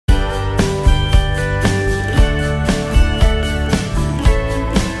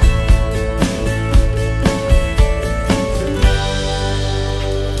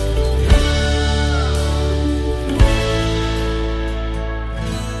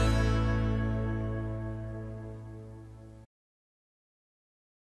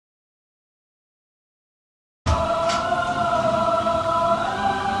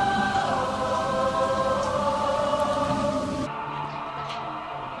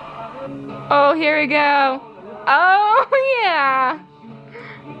Oh, here we go. Oh, yeah.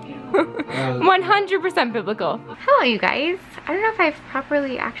 100% biblical. Hello, you guys. I don't know if I've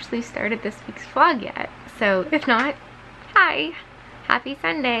properly actually started this week's vlog yet. So if not, hi. Happy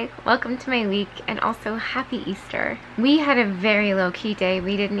Sunday. Welcome to my week, and also happy Easter. We had a very low-key day.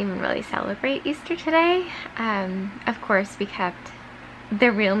 We didn't even really celebrate Easter today. Of course, we kept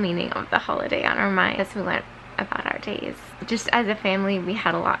the real meaning of the holiday on our mind as we went about our days. Just as a family, we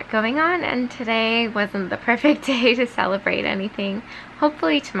had a lot going on, and today wasn't the perfect day to celebrate anything.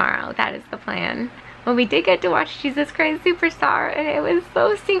 Hopefully tomorrow, that is the plan. Well, we did get to watch Jesus Christ Superstar, and it was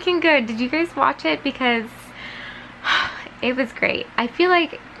so stinking good. Did you guys watch it? Because it was great. I feel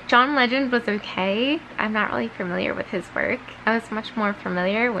like John Legend was okay. I'm not really familiar with his work. I was much more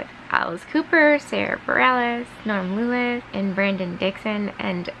familiar with Alice Cooper, Sarah Bareilles, Norm Lewis, and Brandon Dixon,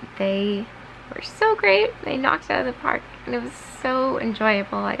 and they were so great. They knocked it out of the park, and it was so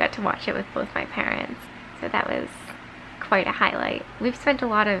enjoyable. I got to watch it with both my parents, so that was quite a highlight. We've spent a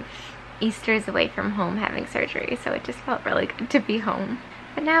lot of Easters away from home having surgery, so it just felt really good to be home.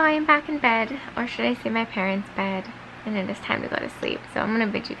 But now I am back in bed, or should I say my parents' bed, and it is time to go to sleep. So I'm gonna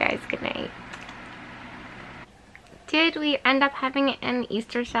bid you guys good night. Did we end up having an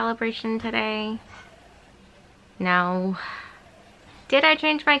Easter celebration today? No. Did I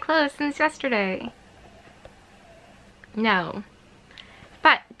change my clothes since yesterday? No.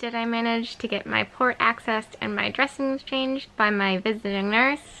 But did I manage to get my port accessed and my dressings changed by my visiting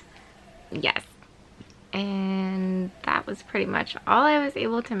nurse? Yes. And that was pretty much all I was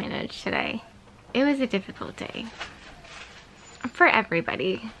able to manage today. It was a difficult day for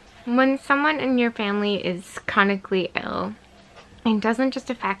everybody. When someone in your family is chronically ill, it doesn't just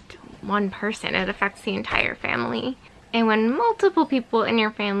affect one person, it affects the entire family. And when multiple people in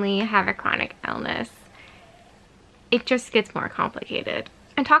your family have a chronic illness, it just gets more complicated.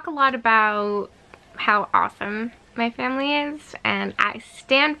 I talk a lot about how awesome my family is, and I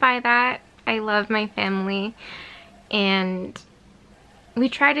stand by that. I love my family, and we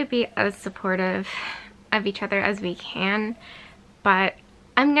try to be as supportive of each other as we can, but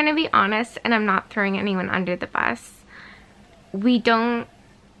I'm gonna be honest, and I'm not throwing anyone under the bus. We don't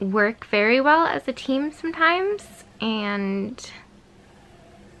work very well as a team sometimes, and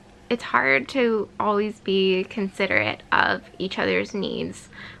it's hard to always be considerate of each other's needs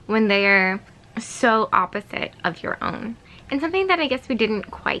when they are so opposite of your own. And something that I guess we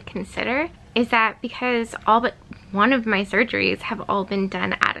didn't quite consider is that because all but one of my surgeries have all been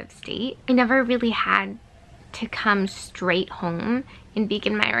done out of state, I never really had to come straight home and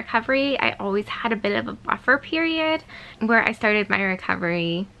begin my recovery. I always had a bit of a buffer period where I started my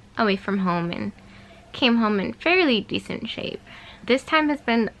recovery away from home and came home in fairly decent shape. This time has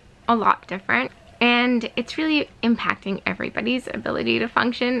been a lot different, and it's really impacting everybody's ability to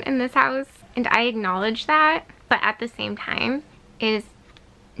function in this house, and I acknowledge that, but at the same time, it is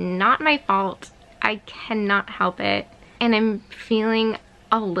not my fault. I cannot help it, and I'm feeling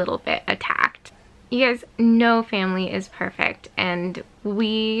a little bit attacked. You guys, no family is perfect, and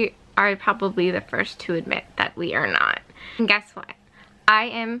we are probably the first to admit that we are not. And guess what? I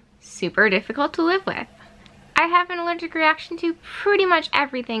am super difficult to live with. I have an allergic reaction to pretty much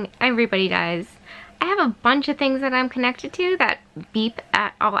everything everybody does. I have a bunch of things that I'm connected to that beep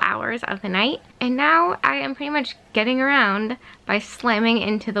at all hours of the night, and now I am pretty much getting around by slamming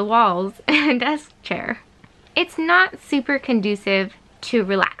into the walls in a desk chair. It's not super conducive to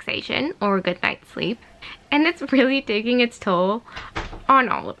relaxation or a good night's sleep, and it's really taking its toll on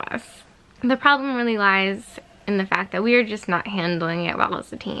all of us. The problem really lies in the fact that we are just not handling it well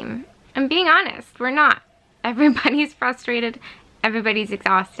as a team. I'm being honest, we're not. Everybody's frustrated, everybody's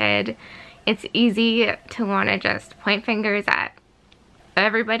exhausted. It's easy to want to just point fingers at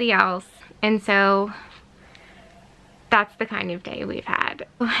everybody else, and so that's the kind of day we've had.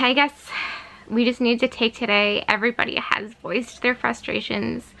 I guess we just need to take today. Everybody has voiced their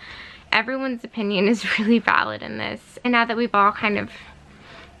frustrations. Everyone's opinion is really valid in this, and now that we've all kind of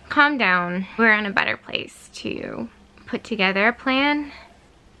calmed down, we're in a better place to put together a plan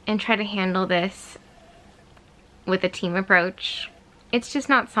and try to handle this with a team approach. It's just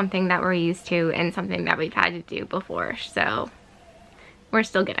not something that we're used to and something that we've had to do before, so we're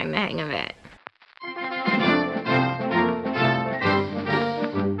still getting the hang of it.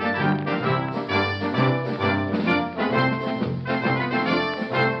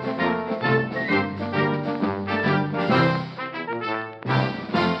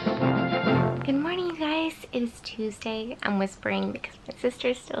 Good morning, you guys. It is Tuesday. I'm whispering because my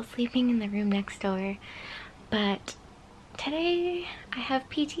sister's still sleeping in the room next door, but today I have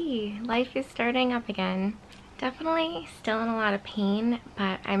PT. Life is starting up again. Definitely still in a lot of pain,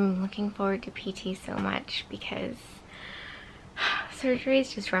 but I'm looking forward to PT so much because surgery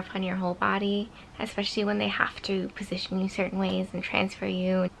is just rough on your whole body, especially when they have to position you certain ways and transfer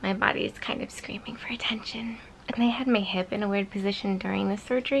you. My body is kind of screaming for attention. And I had my hip in a weird position during the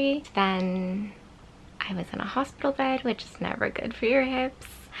surgery. Then I was in a hospital bed, which is never good for your hips.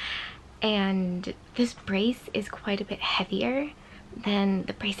 And this brace is quite a bit heavier than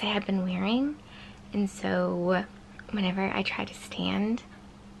the brace I had been wearing. And so whenever I try to stand,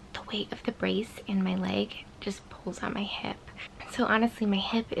 the weight of the brace in my leg just pulls on my hip. So honestly, my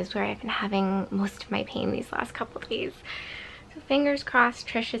hip is where I've been having most of my pain these last couple of days. So fingers crossed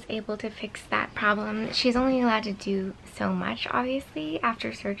Trish is able to fix that problem. She's only allowed to do so much, obviously,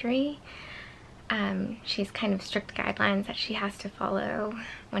 after surgery. She's kind of strict guidelines that she has to follow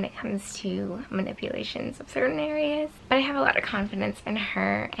when it comes to manipulations of certain areas. But I have a lot of confidence in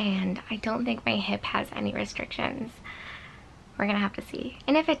her, and I don't think my hip has any restrictions. We're gonna have to see.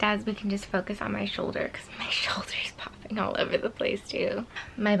 And if it does, we can just focus on my shoulder, because my shoulder's popping all over the place too.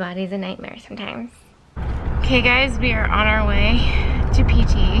 My body's a nightmare sometimes. Okay guys, we are on our way to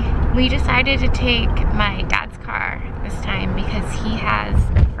PT. We decided to take my dad's car this time because he has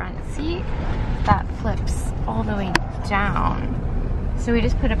a front seat that flips all the way down. So we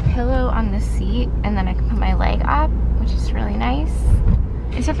just put a pillow on the seat and then I can put my leg up, which is really nice.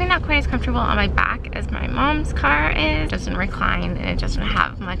 It's definitely not quite as comfortable on my back as my mom's car is. It doesn't recline and it doesn't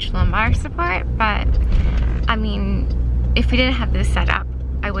have much lumbar support, but I mean, if we didn't have this set up,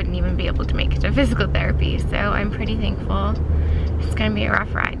 I wouldn't even be able to make it to physical therapy, so I'm pretty thankful. It's gonna be a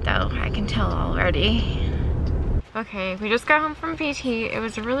rough ride though, I can tell already. Okay, we just got home from PT. It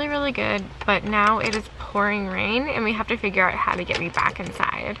was really, really good, but now it is pouring rain and we have to figure out how to get me back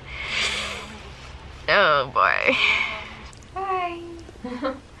inside. Oh boy. Hi.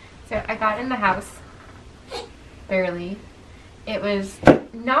 So I got in the house, barely. It was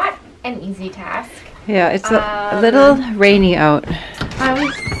not an easy task. Yeah, it's a little rainy out.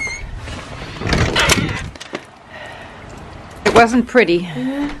 It wasn't pretty.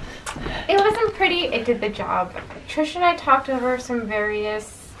 It wasn't pretty, it did the job. Trish and I talked over some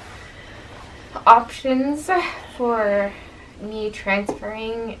various options for me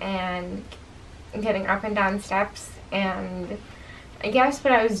transferring and getting up and down steps, and I guess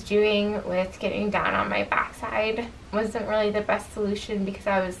what I was doing with getting down on my backside wasn't really the best solution because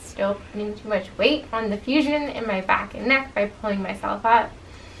I was still putting too much weight on the fusion in my back and neck by pulling myself up.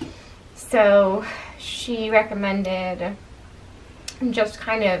 So she recommended just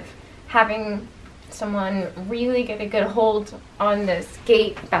kind of having someone really get a good hold on this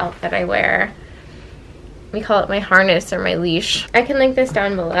gait belt that I wear. We call it my harness or my leash. I can link this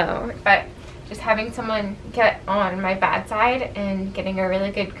down below, but just having someone get on my bad side and getting a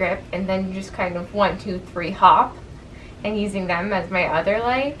really good grip and then just kind of 1, 2, 3 hop and using them as my other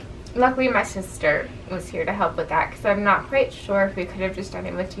leg. Luckily my sister was here to help with that because I'm not quite sure if we could have just done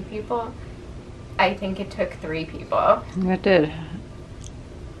it with 2 people. I think it took 3 people. It did.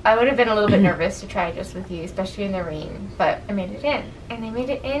 I would have been a little bit nervous to try just with you, especially in the rain, but I made it in. And I made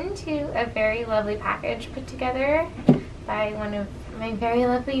it into a very lovely package put together by one of my very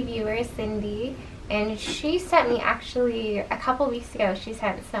lovely viewers, Cindy. And she sent me, actually, a couple weeks ago, she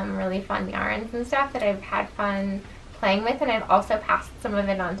sent some really fun yarns and stuff that I've had fun playing with, and I've also passed some of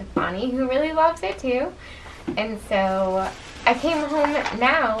it on to Bonnie, who really loves it too. And so I came home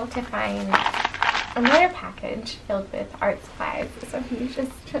now to find another package filled with art supplies, so I'm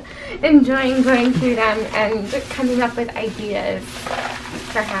just enjoying going through them and coming up with ideas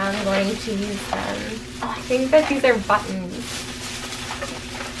for how I'm going to use them. Oh, I think that these are buttons.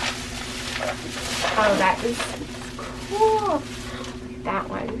 Oh, that is cool. Look at that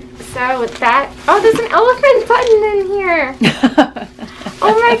one. So that, oh, there's an elephant button in here.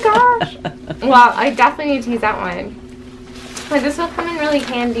 Oh my gosh. Well, I definitely need to use that one. But this will come in really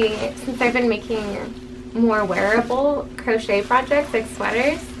handy since I've been making more wearable crochet projects like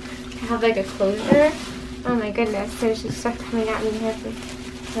sweaters to have like a closure. Oh my goodness, there's just stuff coming at me in every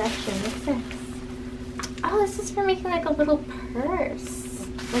direction. What's this? Oh, this is for making like a little purse.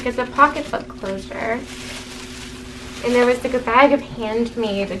 Like it's a pocketbook closure. And there was like a bag of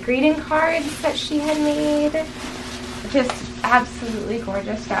handmade greeting cards that she had made. Just absolutely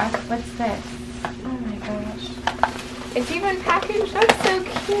gorgeous stuff. What's this? Oh my gosh. It's even packaged up so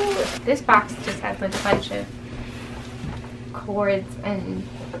cute. This box just has like a bunch of cords and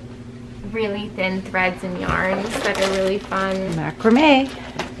really thin threads and yarns that are really fun. Macrame.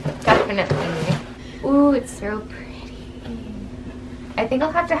 Definitely. Ooh, it's so pretty. I think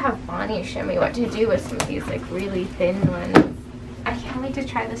I'll have to have Bonnie show me what to do with some of these like really thin ones. I can't wait need to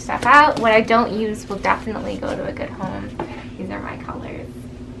try this stuff out. What I don't use will definitely go to a good home. These are my colors.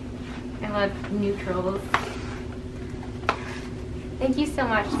 I love neutrals. Thank you so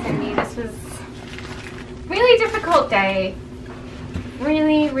much, Cindy. This was a really difficult day.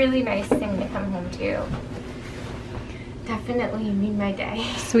 Really, really nice thing to come home to. Definitely made my day.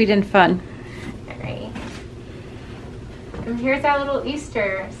 Sweet and fun. Alright. And here's our little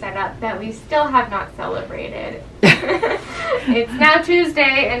Easter setup that we still have not celebrated. It's now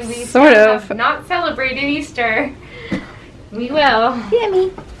Tuesday and we still have not celebrated Easter. We will.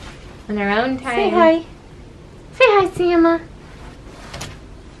 Yummy. On our own time. Say hi. Say hi, Samma.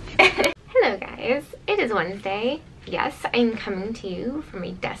 Hello guys, it is Wednesday. Yes, I'm coming to you from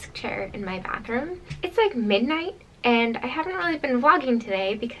a desk chair in my bathroom. It's like midnight and I haven't really been vlogging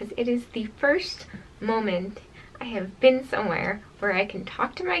today because it is the first moment I have been somewhere where I can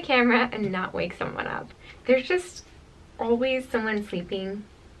talk to my camera and not wake someone up. There's just always someone sleeping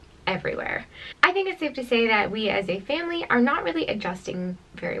everywhere. I think it's safe to say that we as a family are not really adjusting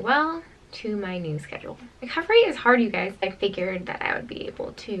very well to my new schedule. Recovery is hard, you guys. I figured that I would be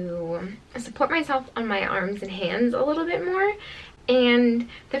able to support myself on my arms and hands a little bit more. And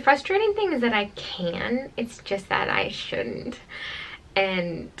the frustrating thing is that I can, it's just that I shouldn't.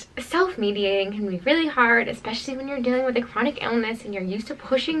 And self-mediating can be really hard, especially when you're dealing with a chronic illness and you're used to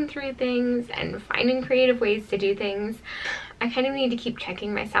pushing through things and finding creative ways to do things. I kind of need to keep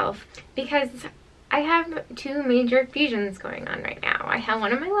checking myself because I have two major fusions going on right now. I have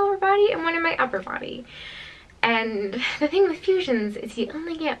one in my lower body and one in my upper body. And the thing with fusions is you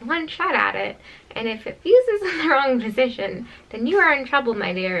only get one shot at it, and if it fuses in the wrong position, then you are in trouble,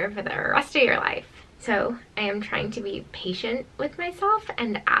 my dear, for the rest of your life. So I am trying to be patient with myself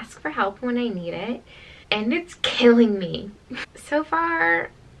and ask for help when I need it, and it's killing me. So far,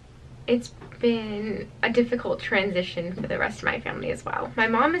 it's been a difficult transition for the rest of my family as well. My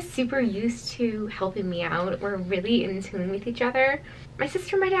mom is super used to helping me out. We're really in tune with each other. My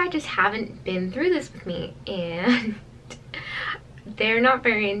sister and my dad just haven't been through this with me, and they're not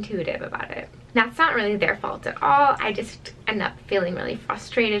very intuitive about it. That's not really their fault at all. I just end up feeling really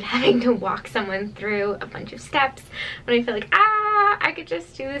frustrated having to walk someone through a bunch of steps when I feel like, I could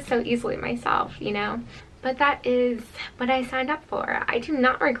just do this so easily myself, you know? But that is what I signed up for. I do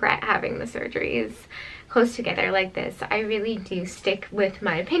not regret having the surgeries close together like this. I really do stick with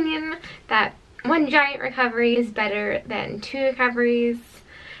my opinion that one giant recovery is better than two recoveries.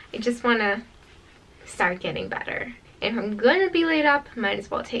 I just want to start getting better. And if I'm going to be laid up, might as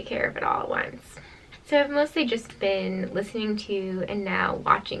well take care of it all at once. So I've mostly just been listening to and now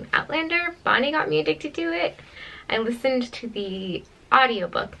watching Outlander. Bonnie got me addicted to it. I listened to the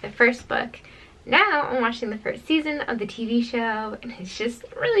audiobook, the first book. Now I'm watching the first season of the TV show and it's just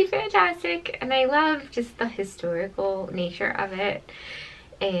really fantastic, and I love just the historical nature of it,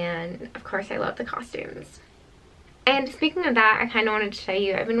 and of course I love the costumes. And speaking of that, I kind of wanted to show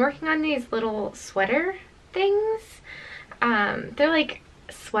you, I've been working on these little sweater things. They're like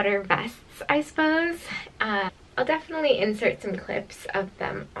sweater vests, I suppose. I'll definitely insert some clips of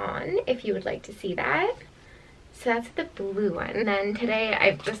them on if you would like to see that. So that's the blue one. And then today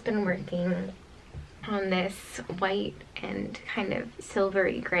I've just been working on this white and kind of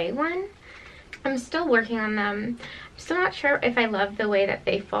silvery gray one. I'm still working on them. I'm still not sure if I love the way that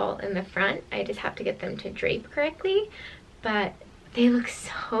they fall in the front. I just have to get them to drape correctly, but they look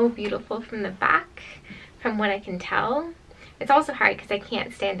so beautiful from the back from what I can tell. It's also hard because I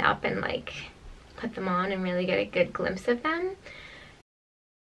can't stand up and like put them on and really get a good glimpse of them.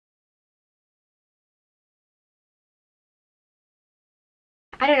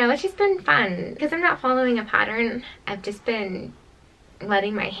 I don't know, it's just been fun because I'm not following a pattern. I've just been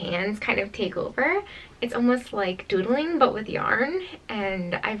letting my hands kind of take over. It's almost like doodling but with yarn,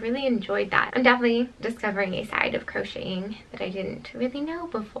 and I really enjoyed that. I'm definitely discovering a side of crocheting that I didn't really know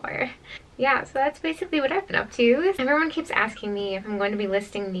before. Yeah, so that's basically what I've been up to. Everyone keeps asking me if I'm going to be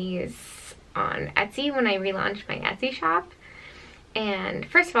listing these on Etsy when I relaunch my Etsy shop. And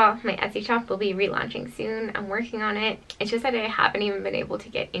first of all, my Etsy shop will be relaunching soon. I'm working on it. It's just that I haven't even been able to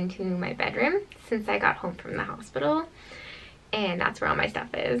get into my bedroom since I got home from the hospital. And that's where all my stuff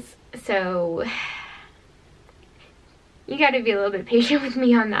is. So you gotta be a little bit patient with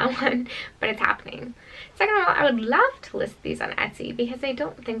me on that one, but it's happening. Second of all, I would love to list these on Etsy because I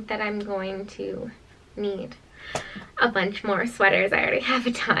don't think that I'm going to need a bunch more sweaters. I already have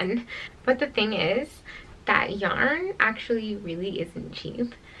a ton. But the thing is, that yarn actually really isn't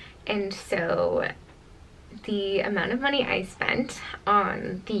cheap, and so the amount of money I spent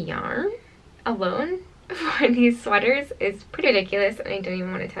on the yarn alone for these sweaters is pretty ridiculous, and I don't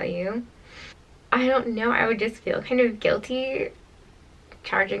even want to tell you. I don't know, I would just feel kind of guilty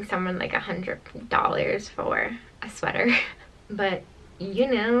charging someone like $100 for a sweater. But you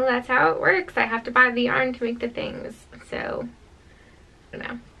know, that's how it works. I have to buy the yarn to make the things. So, I don't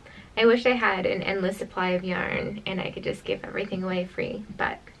know. I wish I had an endless supply of yarn and I could just give everything away free,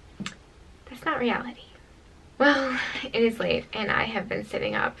 but that's not reality. Well, it is late and I have been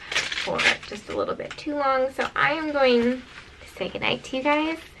sitting up for just a little bit too long, so I am going to say goodnight to you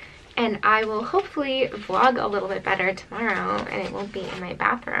guys, and I will hopefully vlog a little bit better tomorrow, and it won't be in my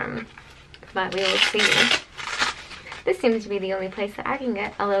bathroom, but we will see. This seems to be the only place that I can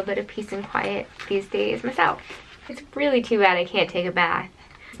get a little bit of peace and quiet these days myself. It's really too bad I can't take a bath.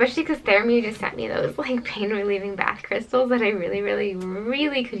 Especially because Thermu just sent me those like pain relieving bath crystals that I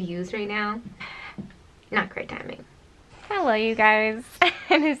really could use right now. Not great timing. Hello you guys.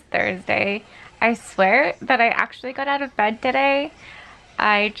 It is Thursday. I swear that I actually got out of bed today.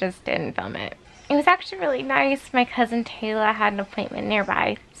 I just didn't film it. It was actually really nice. My cousin Taylor had an appointment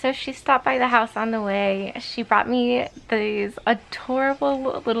nearby, so she stopped by the house on the way. She brought me these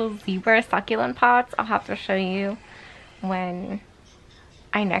adorable little zebra succulent pots. I'll have to show you when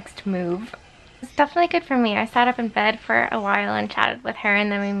I next move. It's definitely good for me. I sat up in bed for a while and chatted with her,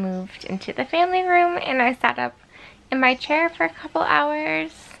 and then we moved into the family room and I sat up in my chair for a couple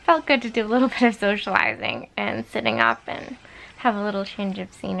hours. Felt good to do a little bit of socializing and sitting up and have a little change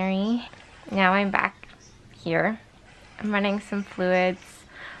of scenery. Now I'm back here. I'm running some fluids.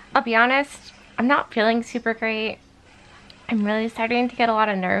 I'll be honest, I'm not feeling super great. I'm really starting to get a lot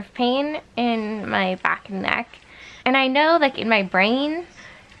of nerve pain in my back and neck. And I know, like, in my brain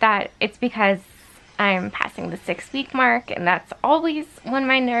that it's because I'm passing the 6-week mark, and that's always when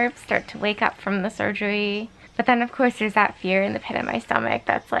my nerves start to wake up from the surgery. But then of course there's that fear in the pit of my stomach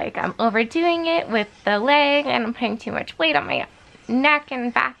that's like I'm overdoing it with the leg and I'm putting too much weight on my neck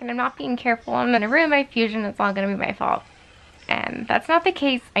and back and I'm not being careful. I'm gonna ruin my fusion. It's all gonna be my fault. And that's not the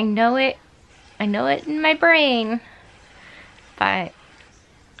case. I know it. I know it in my brain. But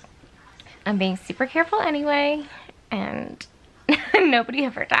I'm being super careful anyway, and nobody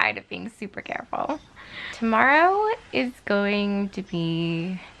ever died of being super careful. Tomorrow is going to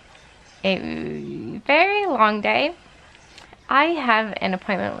be a very long day. I have an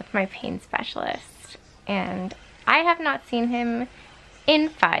appointment with my pain specialist, and I have not seen him in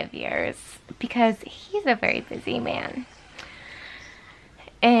 5 years because he's a very busy man.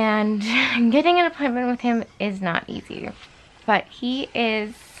 And getting an appointment with him is not easy, but he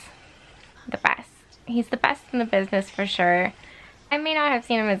is the best. He's the best in the business for sure. I may not have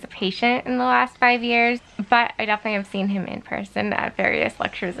seen him as a patient in the last 5 years, but I definitely have seen him in person at various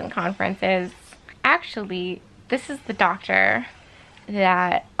lectures and conferences. Actually, this is the doctor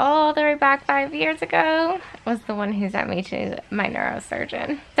that all the way back 5 years ago was the one who sent me to my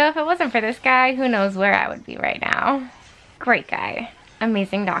neurosurgeon. So if it wasn't for this guy, who knows where I would be right now. Great guy.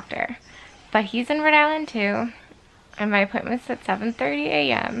 Amazing doctor. But he's in Rhode Island too, and my appointment's at 7:30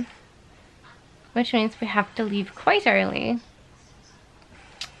 a.m. which means we have to leave quite early.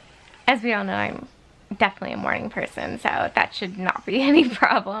 As we all know, I'm definitely a morning person, so that should not be any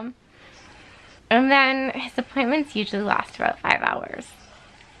problem. And then his appointments usually last about 5 hours.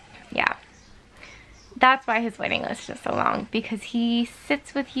 Yeah. That's why his waiting list is so long, because he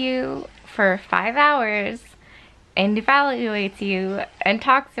sits with you for 5 hours and evaluates you and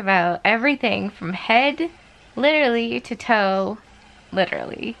talks about everything from head, literally, to toe,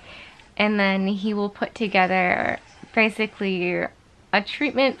 literally. And then he will put together basically a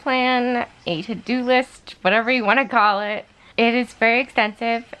treatment plan, a to-do list, whatever you want to call it. It is very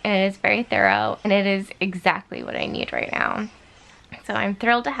extensive and it is very thorough, and it is exactly what I need right now. So I'm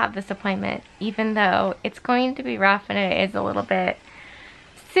thrilled to have this appointment, even though it's going to be rough and it is a little bit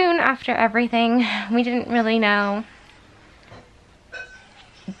soon after everything. We didn't really know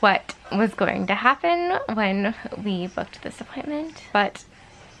what was going to happen when we booked this appointment, but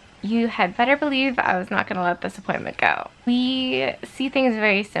you had better believe I was not going to let this appointment go. We see things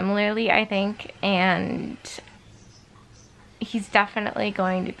very similarly, I think, and he's definitely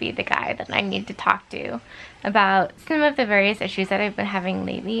going to be the guy that I need to talk to about some of the various issues that I've been having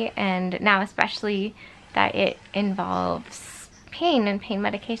lately, and now especially that it involves pain and pain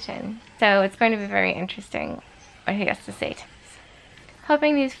medication. So it's going to be very interesting what he has to say to us.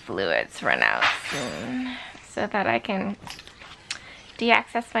 Hoping these fluids run out soon so that I can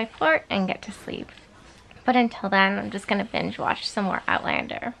de-access my port and get to sleep. But until then, I'm just gonna binge watch some more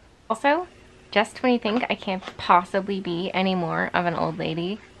Outlander. Also, just when you think I can't possibly be any more of an old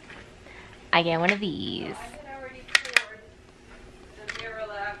lady, I get one of these.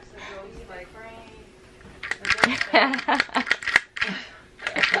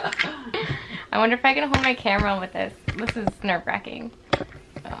 I wonder if I can hold my camera with this. This is nerve-wracking.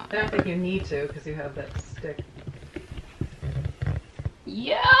 I don't think you need to because you have that stick.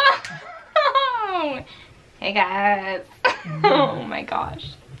 Yeah! Hey guys! Oh my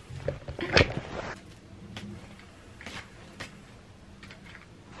gosh.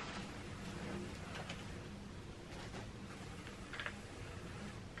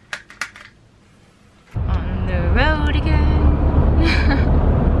 On the road again.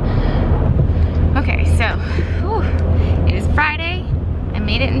 Okay, so whew, it is Friday. I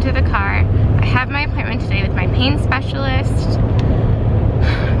made it into the car. I have my appointment today with my pain specialist.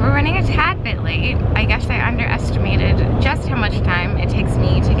 We're running a tad bit late. I guess I underestimated just how much time it takes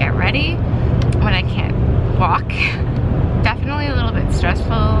me to get ready when I can't walk. Definitely a little bit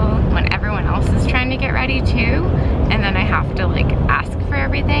stressful when everyone else is trying to get ready too, and then I have to like ask for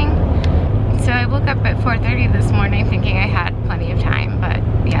everything. So I woke up at 4:30 this morning thinking I had plenty of time, but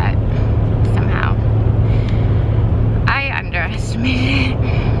yet somehow I underestimated it.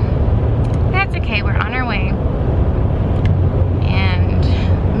 That's okay, we're on our way. And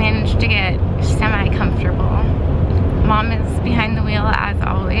managed to get semi-comfortable. Mom is behind the wheel as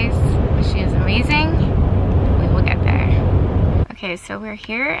always. She is amazing. We will get there. Okay, so we're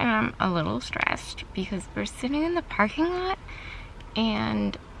here and I'm a little stressed because we're sitting in the parking lot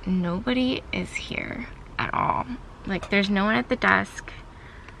and nobody is here at all. Like, there's no one at the desk.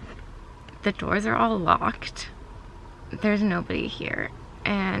 The doors are all locked. There's nobody here.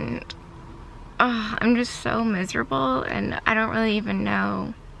 And I'm just so miserable and I don't really even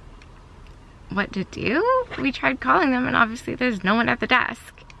know what to do. We tried calling them and obviously there's no one at the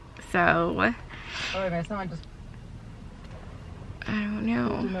desk. So Oh, okay, someone just... I don't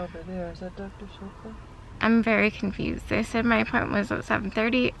know. over there. Is that Dr. Sofa? I'm very confused. They said my appointment was at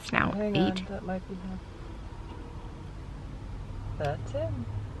 7:30. It's now 8. On, that might be him. That's him.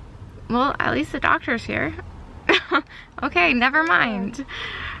 Well, at least the doctor's here. Okay, never mind.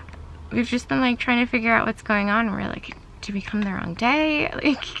 We've just been like trying to figure out what's going on. We're like, did we come the wrong day?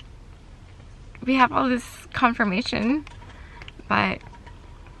 Like, we have all this confirmation, but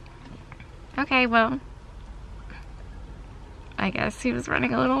okay, well, I guess he was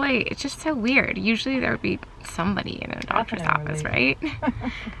running a little late. It's just so weird. Usually there would be somebody in a doctor's office, right?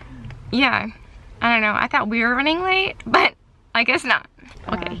 Yeah, I don't know. I thought we were running late, but I guess not.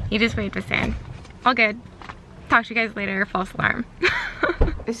 Okay, he just waved us in. All good. Talk to you guys later. False alarm.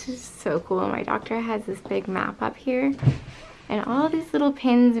 This is so cool. My doctor has this big map up here, and all these little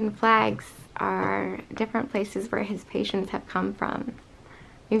pins and flags are different places where his patients have come from.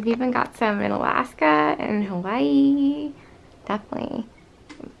 We've even got some in Alaska and Hawaii. Definitely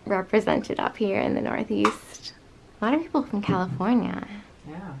represented up here in the Northeast. A lot of people from California.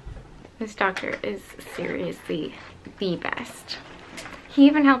 Yeah. This doctor is seriously the best. He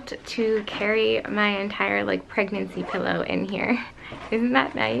even helped to carry my entire like pregnancy pillow in here. Isn't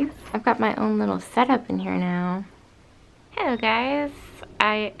that nice? I've got my own little setup in here now. Hello guys.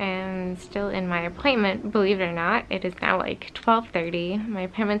 I am still in my appointment, believe it or not. It is now like 12:30. My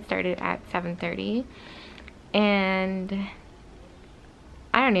appointment started at 7:30. And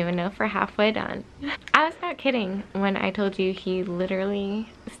I don't even know if we're halfway done. I was not kidding when I told you he literally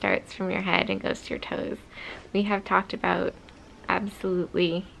starts from your head and goes to your toes. We have talked about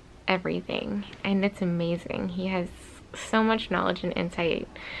absolutely everything and it's amazing. He has so much knowledge and insight.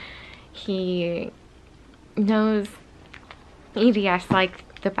 He knows EDS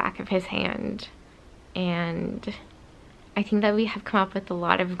like the back of his hand, and I think that we have come up with a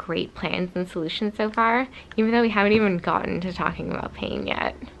lot of great plans and solutions so far, even though we haven't even gotten to talking about pain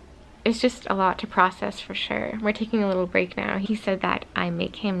yet. It's just a lot to process for sure. We're taking a little break now. He said that I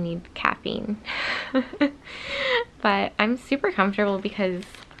make him need caffeine. But I'm super comfortable because,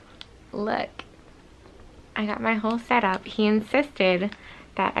 look, I got my whole setup. He insisted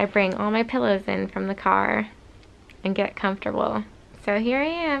that I bring all my pillows in from the car and get comfortable. So here I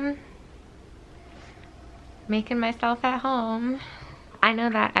am, making myself at home. I know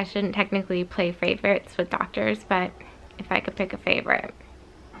that I shouldn't technically play favorites with doctors, but if I could pick a favorite.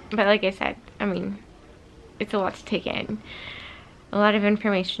 But like I said, I mean, it's a lot to take in. A lot of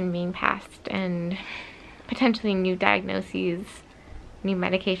information being passed and potentially new diagnoses, new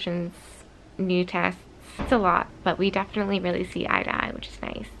medications, new tests. It's a lot, but we definitely really see eye to eye, which is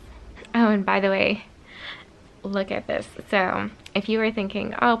nice. Oh, and by the way, look at this. So if you were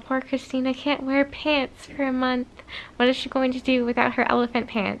thinking, oh, poor Christina can't wear pants for a month, what is she going to do without her elephant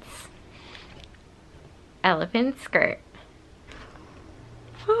pants? Elephant skirt.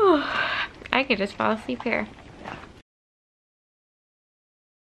 Whew. I could just fall asleep here.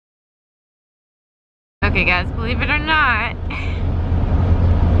 Okay guys, believe it or not,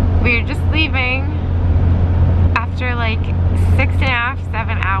 we're just leaving after after like 6.5,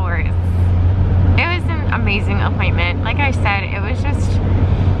 7 hours. It was an amazing appointment. Like I said, it was just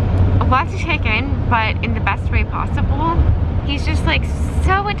a lot to take in, but in the best way possible. He's just like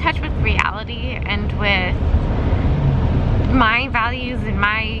so in touch with reality and with my values and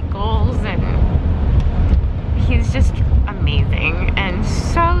my goals, and he's just amazing and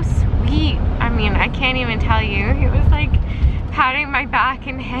so sweet. I mean, I can't even tell you. He was like patting my back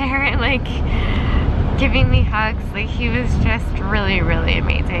and hair and like giving me hugs. Like, he was just really, really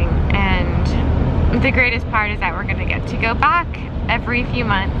amazing. And the greatest part is that we're gonna get to go back every few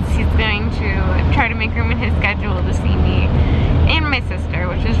months. He's going to try to make room in his schedule to see me and my sister,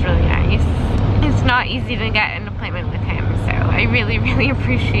 which is really nice. It's not easy to get an appointment with him, so I really, really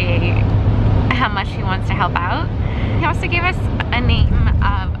appreciate how much he wants to help out. He also gave us a name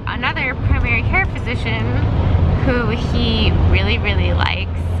of another primary care physician who he really, really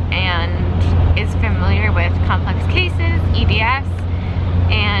likes and is familiar with complex cases, EDS,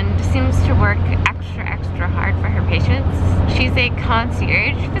 and seems to work extra hard for her patients. She's a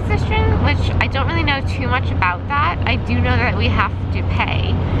concierge physician, which I don't really know too much about that. I do know that we have to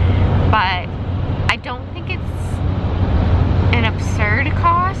pay, but I don't think it's an absurd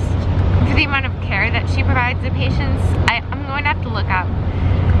cost for the amount of care that she provides the patients. I'm going to have to look up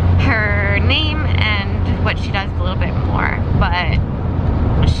her name and what she does a little bit more, but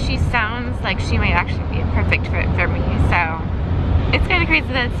she sounds like she might actually be a perfect fit for me. So it's kind of crazy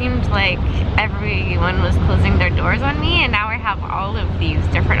that it seemed like everyone was closing their doors on me, and now I have all of these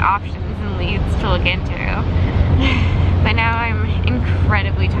different options and leads to look into. But now I'm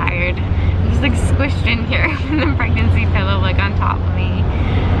incredibly tired. I'm just like squished in here in the pregnancy pillow, like on top of me.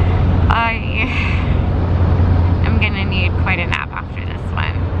 I am gonna need quite a nap after this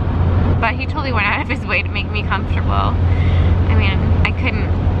one. But he totally went out of his way to make me comfortable. I mean, I couldn't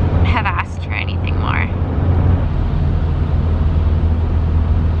have asked for anything more.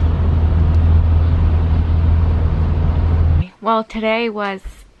 Well, today was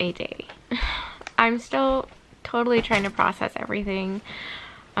a day. I'm still totally trying to process everything.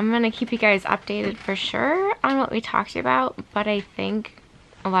 I'm gonna keep you guys updated for sure on what we talked about, but I think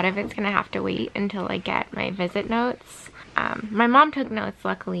a lot of it's gonna have to wait until I get my visit notes. My mom took notes,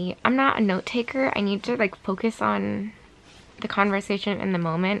 luckily. I'm not a note taker. I need to like focus on the conversation in the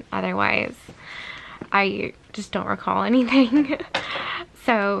moment, otherwise I just don't recall anything.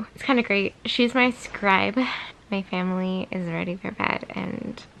 So it's kind of great. She's my scribe. My family is ready for bed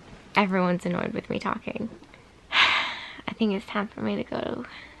and everyone's annoyed with me talking. I think it's time for me to go.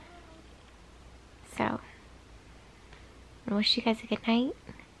 So I wish you guys a good night.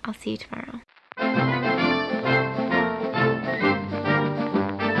 I'll see you tomorrow.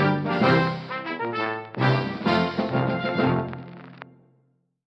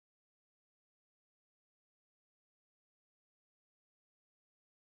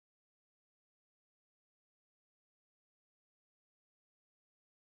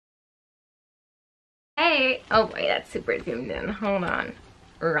 Hey! Oh boy, that's super zoomed in. Hold on.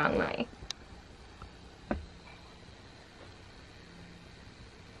 Wrong way.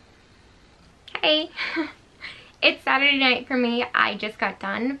 Hey! It's Saturday night for me. I just got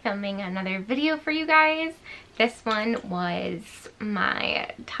done filming another video for you guys. This one was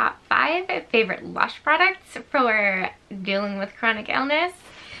my top 5 favorite Lush products for dealing with chronic illness.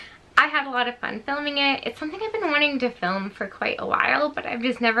 I had a lot of fun filming it. It's something I've been wanting to film for quite a while, but I've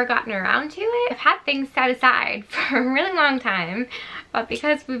just never gotten around to it. I've had things set aside for a really long time, but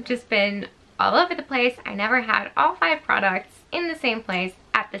because we've just been all over the place, I never had all 5 products in the same place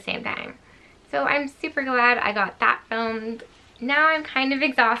at the same time. So I'm super glad I got that filmed. Now I'm kind of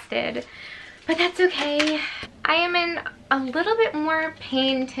exhausted, but that's okay. I am in a little bit more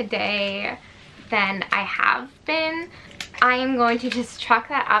pain today than I have been. I am going to just chalk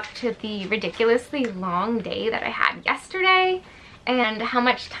that up to the ridiculously long day that I had yesterday and how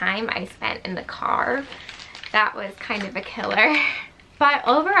much time I spent in the car. That was kind of a killer. But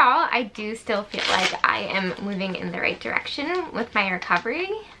overall, I do still feel like I am moving in the right direction with my recovery.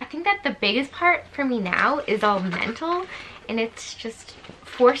 I think that the biggest part for me now is all mental, and it's just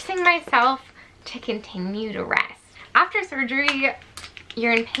forcing myself to continue to rest. After surgery,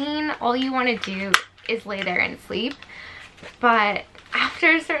 you're in pain, all you want to do is lay there and sleep. But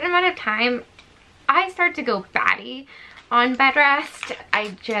after a certain amount of time, I start to go batty on bed rest. I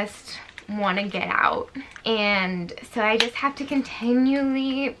just want to get out, and so I just have to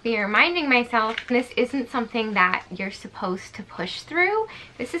continually be reminding myself this isn't something that you're supposed to push through.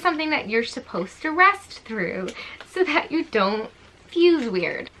 This is something that you're supposed to rest through so that you don't fuse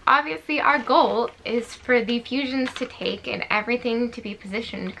weird. Obviously our goal is for the fusions to take and everything to be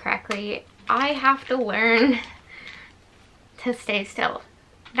positioned correctly. I have to learn to stay still.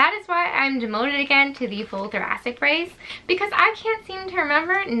 That is why I'm demoted again to the full thoracic brace, because I can't seem to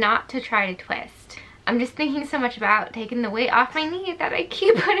remember not to try to twist. I'm just thinking so much about taking the weight off my knee that I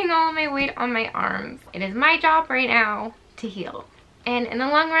keep putting all of my weight on my arms. It is my job right now to heal. And in the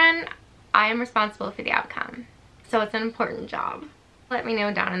long run, I am responsible for the outcome. So it's an important job. Let me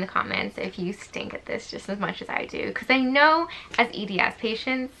know down in the comments if you stink at this just as much as I do, because I know as EDS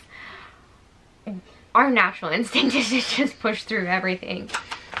patients, our natural instinct is to just push through everything.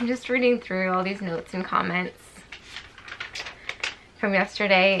 I'm just reading through all these notes and comments from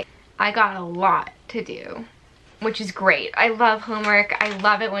yesterday. I got a lot to do, which is great. I love homework. I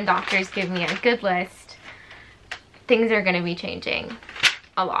love it when doctors give me a good list. Things are going to be changing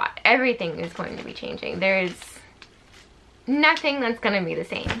a lot. Everything is going to be changing. There's nothing that's going to be the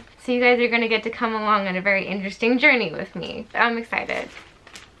same. So you guys are going to get to come along on a very interesting journey with me. I'm excited.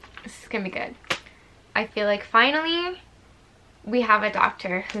 This is going to be good. I feel like finally we have a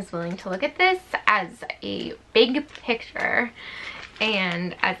doctor who's willing to look at this as a big picture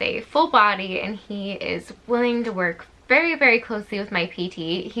and as a full body, and he is willing to work very, very closely with my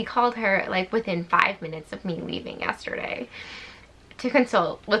PT. He called her like within 5 minutes of me leaving yesterday to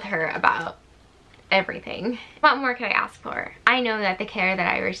consult with her about everything. What more could I ask for? I know that the care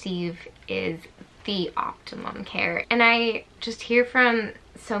that I receive is the optimum care, and I just hear from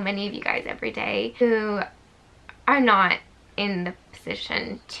so many of you guys every day who are not in the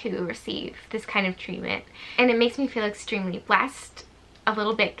position to receive this kind of treatment, and it makes me feel extremely blessed, a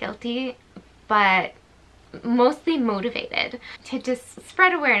little bit guilty, but mostly motivated to just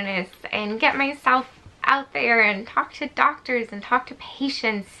spread awareness and get myself out there and talk to doctors and talk to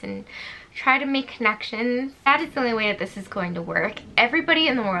patients and try to make connections. That is the only way that this is going to work. Everybody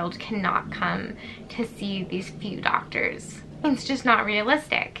in the world cannot come to see these few doctors. It's just not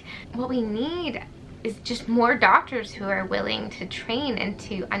realistic. What we need is just more doctors who are willing to train and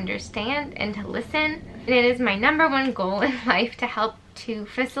to understand and to listen. And it is my #1 goal in life to help to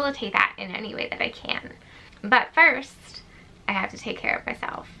facilitate that in any way that I can. But first, I have to take care of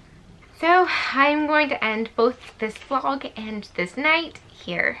myself. So I'm going to end both this vlog and this night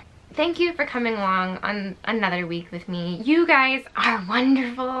here. Thank you for coming along on another week with me. You guys are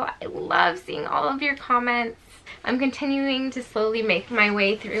wonderful. I love seeing all of your comments. I'm continuing to slowly make my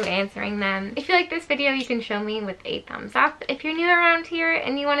way through answering them. If you like this video, you can show me with a thumbs up. If you're new around here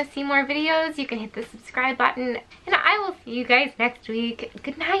and you want to see more videos, you can hit the subscribe button. And I will see you guys next week.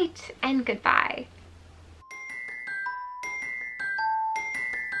 Good night and goodbye.